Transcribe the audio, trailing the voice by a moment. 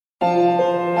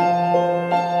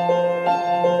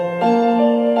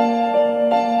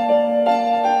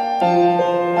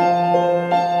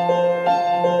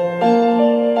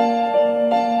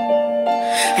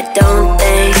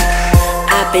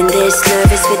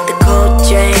with the cold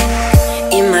drink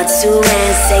in my two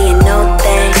hands, saying no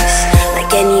thanks.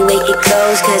 Like any way it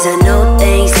goes, cause I know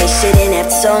things they shouldn't have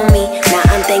told me. Now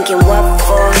I'm thinking what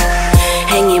for?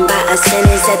 Hanging by a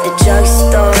sentence at the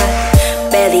drugstore,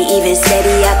 barely even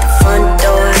steady out the front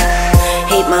door.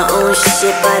 Hate my own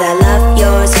shit, but I love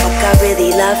yours. Fuck, I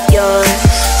really love yours.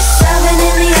 7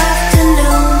 in the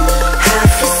afternoon,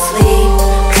 half asleep,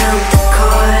 count the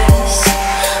cars.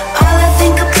 All I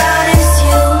think about is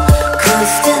you,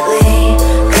 constantly.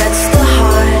 That's the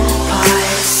hard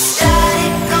part.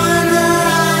 Static on the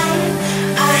line,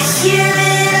 I hear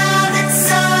it all the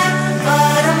time,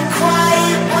 but I'm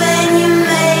quiet when you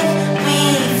make me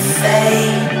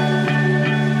fade.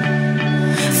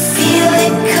 Feel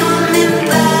it coming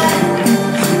back,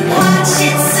 watch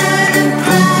it turn to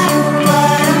black,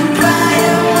 but I'm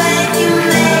brighter when you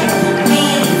make me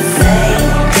fade.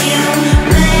 You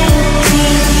make me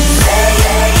fade.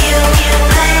 You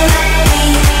make me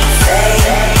fade.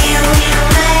 You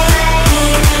make me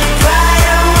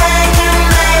brighter when you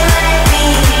make me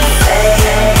fade.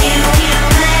 You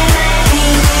make me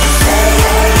fade.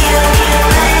 You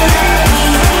make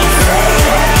me fade.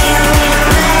 You make me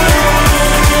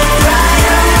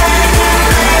brighter when you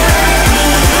make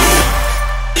me.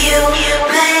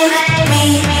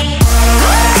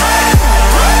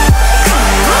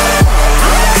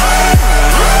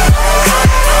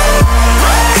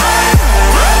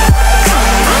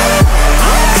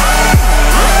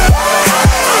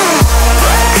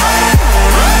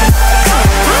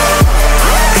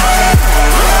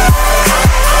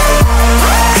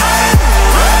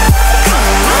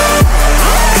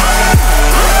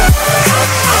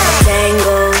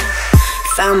 Tangled,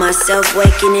 found myself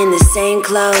waking in the same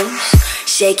clothes,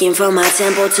 shaking from my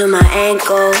temple to my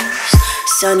ankles.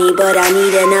 Sunny, but I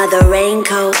need another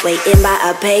raincoat. Waiting by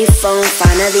a payphone,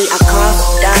 finally I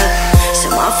coughed up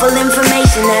some awful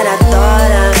information that I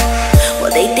thought of.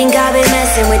 Well, they think I've been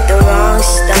messing with the wrong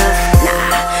stuff.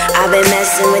 Nah, I've been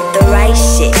messing with the right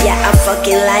shit. Yeah, I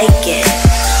fucking like it.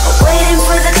 I'm waiting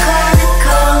for the call to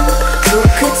come. Who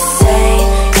could say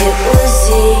it was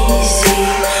easy?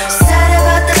 Sad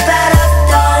about the bad I've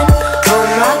done on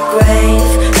my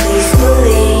grave. Please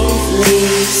believe me.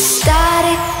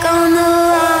 Static on the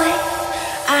line,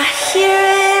 I hear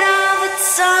it all the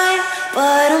time,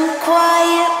 but I'm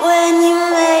quiet when you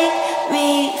make me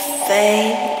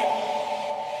fade.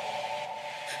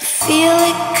 Feel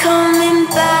it coming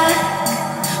back,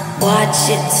 watch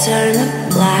it turn to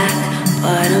black,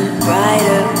 but I'm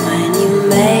brighter when you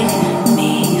make